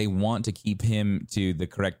they want to keep him to the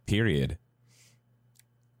correct period.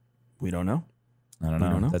 We don't know. I don't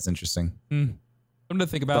know. That's interesting. Something to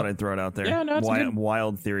think about. Thought I'd throw it out there. Yeah, no,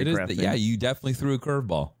 wild theory crafting. Yeah, you definitely threw a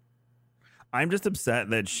curveball. I'm just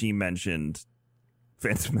upset that she mentioned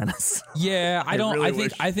Phantom Menace. Yeah,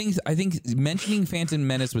 I think mentioning Phantom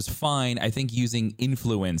Menace was fine. I think using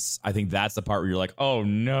influence, I think that's the part where you're like, oh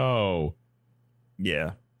no.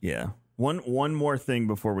 Yeah. One more thing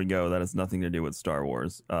before we go that has nothing to do with Star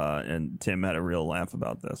Wars. And Tim had a real laugh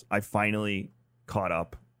about this. I finally caught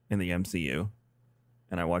up in the MCU,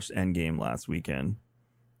 and I watched Endgame last weekend.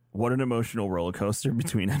 What an emotional roller coaster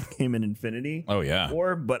between Endgame and Infinity. Oh, yeah.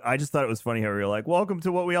 But I just thought it was funny how we were like, welcome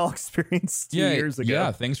to what we all experienced 2 years ago.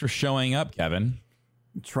 Yeah, thanks for showing up, Kevin.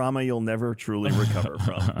 Trauma you'll never truly recover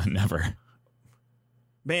from. Never.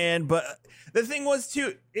 Man, but the thing was,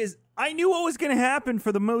 too, is I knew what was going to happen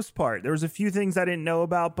for the most part. There was a few things I didn't know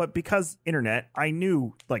about, but because internet, I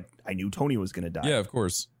knew Tony was going to die. Yeah, of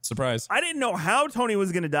course. Surprise. I didn't know how Tony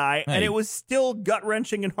was going to die, and it was still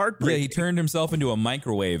gut-wrenching and heartbreaking. Yeah, he turned himself into a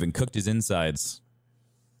microwave and cooked his insides.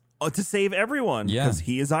 To save everyone, because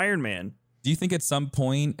he is Iron Man. Do you think at some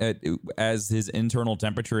point, as his internal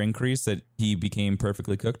temperature increased, that he became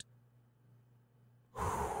perfectly cooked? Do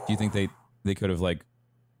you think they could have, like...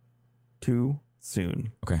 Too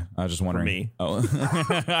soon. Okay, I was just wondering. For me. Oh,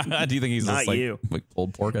 do you think he's not just you? Like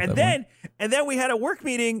pulled pork at and that then, point? And then we had a work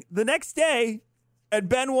meeting the next day, and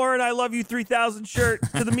Ben wore an "I Love You 3000" shirt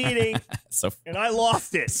to the meeting, and I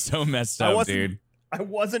lost it. So messed up, dude. I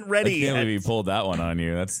wasn't ready. I can't believe you pulled that one on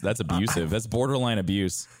you. That's abusive. That's borderline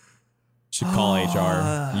abuse. Should call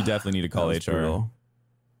HR. You definitely need to call HR. Brutal.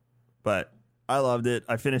 But I loved it.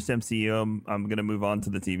 I finished MCU. I'm going to move on to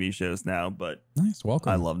the TV shows now, but nice.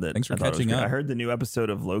 Welcome. I loved it. Thanks for catching up. I heard the new episode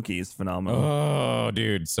of Loki is phenomenal. Oh,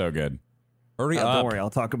 dude, so good. Hurry up. Don't worry. I'll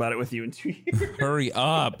talk about it with you in 2 years. Hurry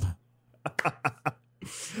up.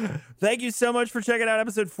 Thank you so much for checking out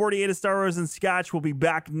episode 48 of Star Wars and Scotch. We'll be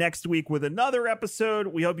back next week with another episode.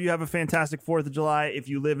 We hope you have a fantastic 4th of July. If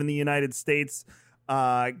you live in the United States,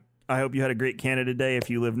 I hope you had a great Canada Day if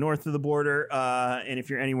you live north of the border. And if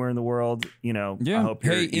you're anywhere in the world, I hope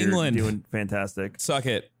you're England, doing fantastic. Suck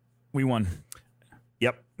it. We won.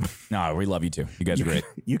 Yep. No, we love you too. You guys are great.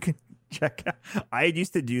 You can check out. I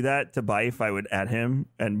used to do that to Bife. I would add him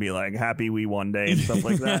and be like, happy we won day and stuff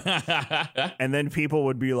like that. And then people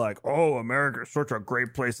would be like, oh, America is such a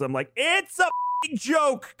great place. I'm like, it's a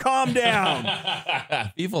joke. Calm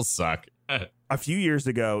down. People suck. A few years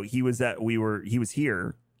ago, he was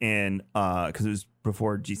here. And because it was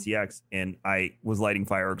before GCX, and I was lighting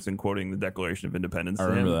fireworks and quoting the Declaration of Independence. I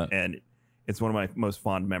remember that. And it's one of my most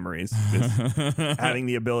fond memories, is having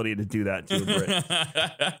the ability to do that to a Brit.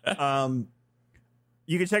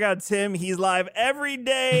 You can check out Tim. He's live every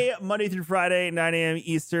day, Monday through Friday, 9 a.m.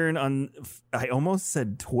 Eastern on, I almost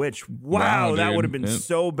said Twitch. Wow, that would have been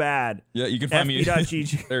so bad. Yeah, you can find me.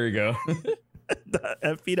 FB.gg. There you go.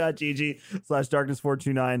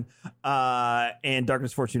 fp.gg/darkness429 and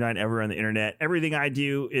darkness429 everywhere on the internet. Everything I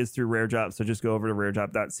do is through RareDrop, so just go over to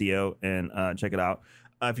raredrop.co and check it out.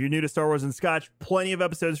 If you're new to Star Wars and Scotch, plenty of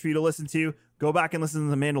episodes for you to listen to. Go back and listen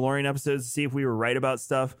to the Mandalorian episodes to see if we were right about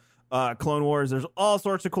stuff. Clone Wars, there's all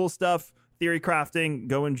sorts of cool stuff. Theory crafting,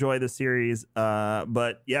 go enjoy the series.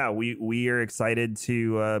 But yeah, we are excited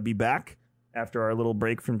to be back after our little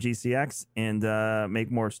break from GCX and make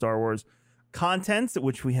more Star Wars content,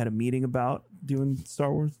 which we had a meeting about doing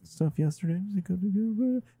Star Wars stuff yesterday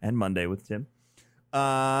and Monday with Tim.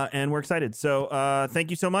 And we're excited. So thank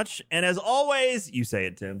you so much. And as always, you say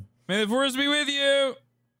it, Tim. May the force be with you.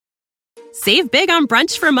 Save big on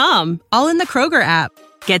brunch for mom, all in the Kroger app.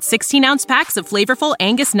 Get 16-ounce packs of flavorful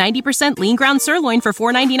Angus 90% lean ground sirloin for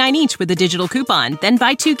 $4.99 each with a digital coupon. Then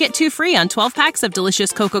buy 2, get 2 free on 12 packs of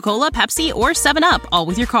delicious Coca-Cola, Pepsi, or 7-Up, all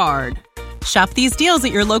with your card. Shop these deals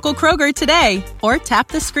at your local Kroger today, or tap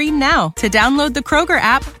the screen now to download the Kroger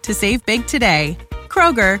app to save big today.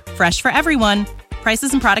 Kroger, fresh for everyone.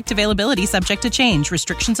 Prices and product availability subject to change.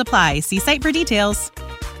 Restrictions apply. See site for details.